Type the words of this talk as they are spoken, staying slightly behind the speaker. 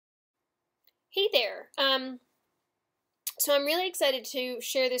Hey there. So I'm really excited to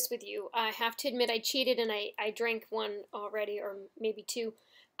share this with you. I have to admit I cheated and I drank one already, or maybe two.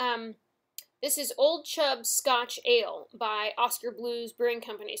 Um, this is Old Chub Scotch Ale by Oskar Brewing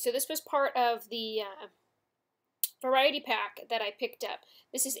Company. So this was part of the variety pack that I picked up.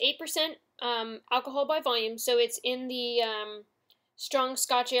 This is 8% alcohol by volume, so it's in the strong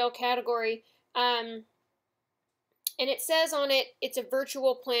Scotch Ale category. And it says on it, it's a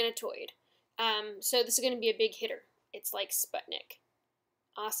virtual planetoid. So this is going to be a big hitter. It's like Sputnik.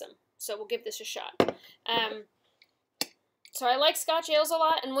 Awesome. So we'll give this a shot. So I like Scotch ales a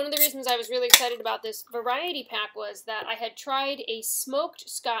lot, and one of the reasons I was really excited about this variety pack was that I had tried a smoked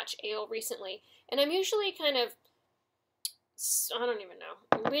Scotch ale recently, and I'm usually kind of, I don't even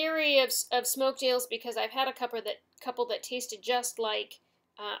know, leery of smoked ales because I've had a couple that tasted just like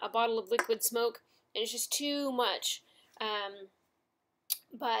a bottle of liquid smoke, and it's just too much.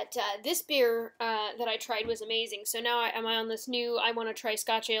 But this beer that I tried was amazing. So now I'm on this new, I want to try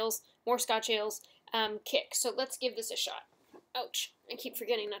Scotch ales, more Scotch ales kick. So let's give this a shot. Ouch. I keep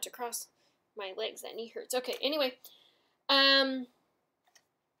forgetting not to cross my legs. That knee hurts. Okay, anyway.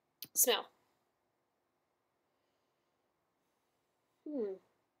 Smell.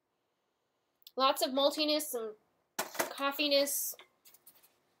 Lots of maltiness, some coffeeness.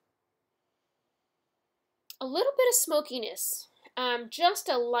 A little bit of smokiness. Just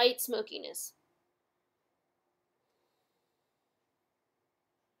a light smokiness.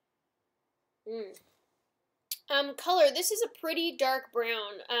 Color, this is a pretty dark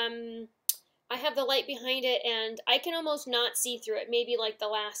brown. I have the light behind it, and I can almost not see through it. Maybe like the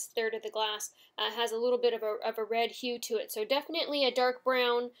last third of the glass has a little bit of a red hue to it. So definitely a dark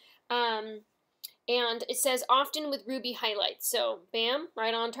brown. And it says often with ruby highlights. So bam,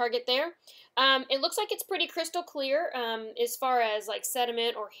 right on target there. It looks like it's pretty crystal clear as far as like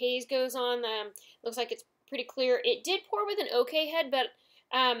sediment or haze goes on. Looks like it's pretty clear. It did pour with an okay head, but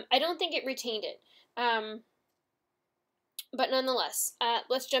I don't think it retained it. But nonetheless,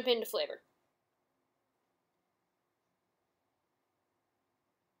 let's jump into flavor.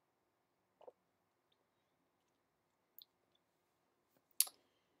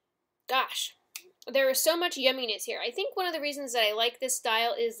 Gosh, there is so much yumminess here. I think one of the reasons that I like this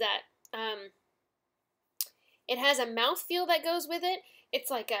style is that it has a mouthfeel that goes with it.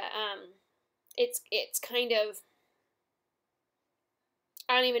 It's like a it's kind of,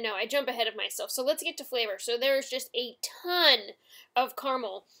 I don't even know. I jump ahead of myself. So let's get to flavor. So there's just a ton of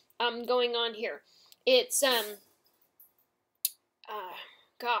caramel going on here. It's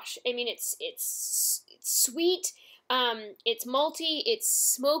gosh, I mean it's sweet, it's malty, it's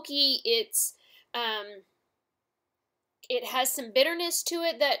smoky, it's it has some bitterness to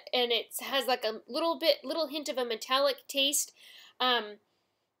it and it has like a little hint of a metallic taste.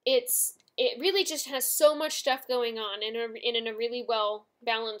 It really just has so much stuff going on in a really well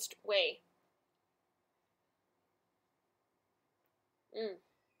balanced way.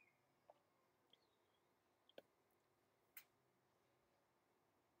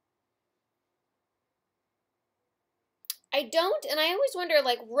 I don't, and I always wonder,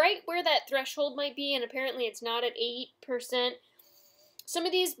 like, right where that threshold might be, and apparently it's not at 8%. Some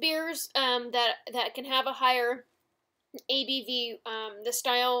of these beers that can have a higher ABV, the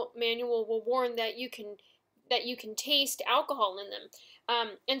style manual will warn that you can taste alcohol in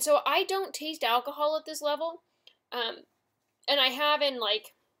them, and so I don't taste alcohol at this level, and I have in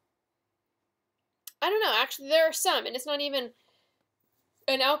like, I don't know. Actually, there are some, and it's not even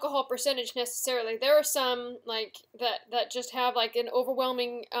an alcohol percentage necessarily. There are some like that just have like an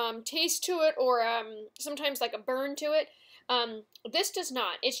overwhelming taste to it, or sometimes like a burn to it. This does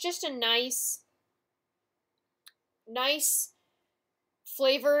not. It's just a nice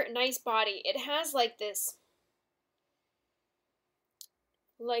flavor, nice body. It has like this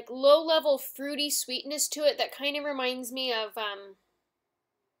like low level fruity sweetness to it that kind of reminds me of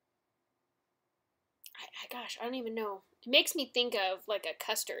gosh, I don't even know. It makes me think of like a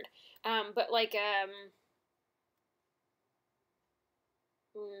custard, but like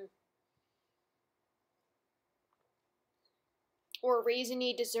or a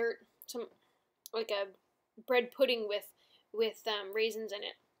raisiny dessert, some like a bread pudding with raisins in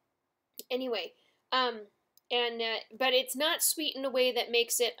it. Anyway, but it's not sweet in a way that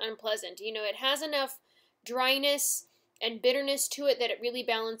makes it unpleasant. You know, it has enough dryness and bitterness to it that it really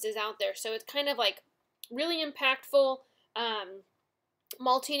balances out there. So it's kind of like really impactful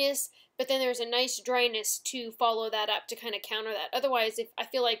maltiness, but then there's a nice dryness to follow that up to kind of counter that. Otherwise, if I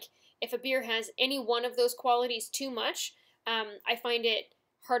feel like if a beer has any one of those qualities too much, I find it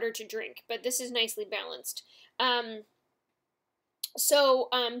harder to drink. But this is nicely balanced. So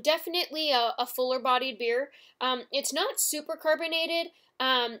definitely a fuller bodied beer. It's not super carbonated,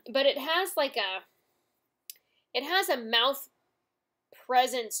 but it has a mouth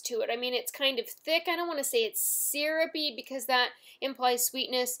presence to it. I mean, it's kind of thick. I don't want to say it's syrupy because that implies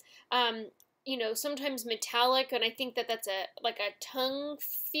sweetness. Um, sometimes metallic, and I think that that's a tongue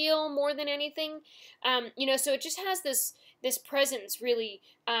feel more than anything. So it just has this presence really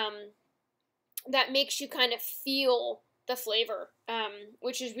that makes you kind of feel the flavor,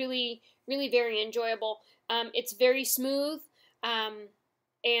 which is really really very enjoyable. It's very smooth.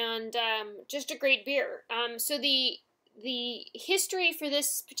 And just a great beer. So the history for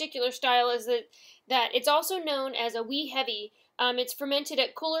this particular style is that it's also known as a wee heavy. It's fermented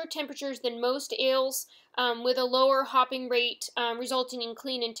at cooler temperatures than most ales, with a lower hopping rate, resulting in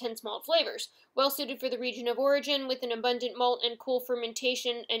clean, intense malt flavors. Well suited for the region of origin, with an abundant malt and cool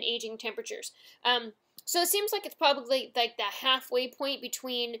fermentation and aging temperatures. So it seems like it's probably like the halfway point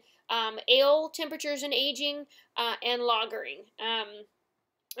between ale temperatures and aging and lagering.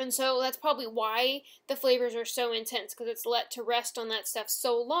 And so that's probably why the flavors are so intense, because it's let to rest on that stuff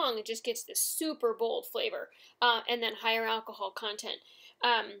so long. It just gets this super bold flavor, and then higher alcohol content.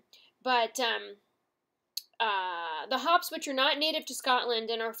 But the hops, which are not native to Scotland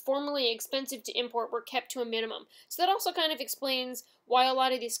and are formerly expensive to import, were kept to a minimum. So that also kind of explains why a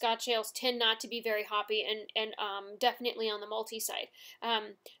lot of these Scotch ales tend not to be very hoppy and definitely on the malty side.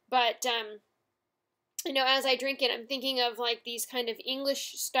 But as I drink it, I'm thinking of like these kind of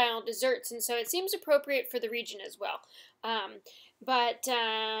English style desserts, and so it seems appropriate for the region as well.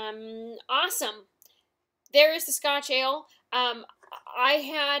 Awesome. There is the Scotch ale. I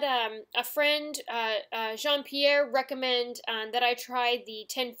had a friend, Jean-Pierre, recommend that I try the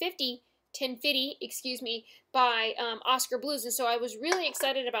 1050, excuse me, by Oskar Blues, and so I was really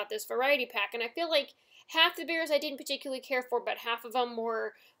excited about this variety pack, and I feel like half the beers I didn't particularly care for, but half of them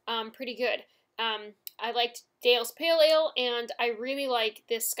were pretty good. I liked Dale's Pale Ale, and I really like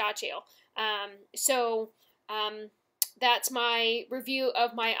this Scotch Ale. That's my review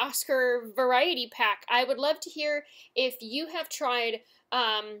of my Oskar variety pack. I would love to hear if you have tried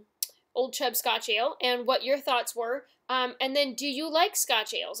Old Chub Scotch Ale and what your thoughts were. And then, do you like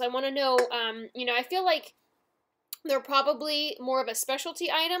Scotch ales? I want to know. I feel like they're probably more of a specialty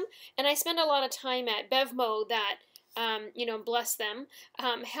item, and I spend a lot of time at Bevmo that, bless them,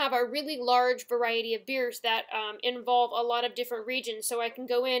 have a really large variety of beers that involve a lot of different regions. So I can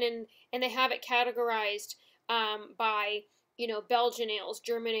go in and they have it categorized by, Belgian ales,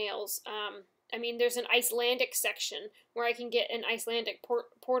 German ales. There's an Icelandic section where I can get an Icelandic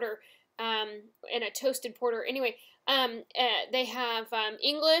porter and a toasted porter. Anyway, they have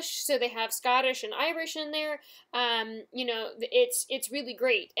English, so they have Scottish and Irish in there. It's really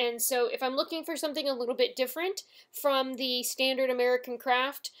great. And so if I'm looking for something a little bit different from the standard American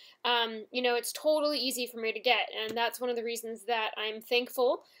craft, it's totally easy for me to get. And that's one of the reasons that I'm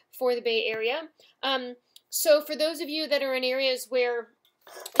thankful for the Bay Area. So for those of you that are in areas where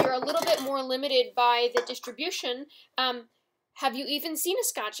you're a little bit more limited by the distribution, have you even seen a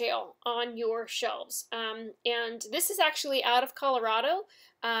Scotch ale on your shelves? And this is actually out of Colorado.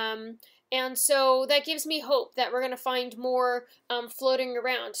 And so that gives me hope that we're going to find more floating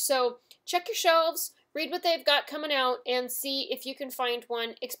around. So check your shelves, read what they've got coming out, and see if you can find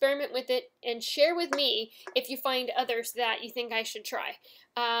one. Experiment with it, and share with me if you find others that you think I should try.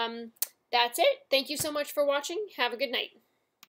 That's it. Thank you so much for watching. Have a good night.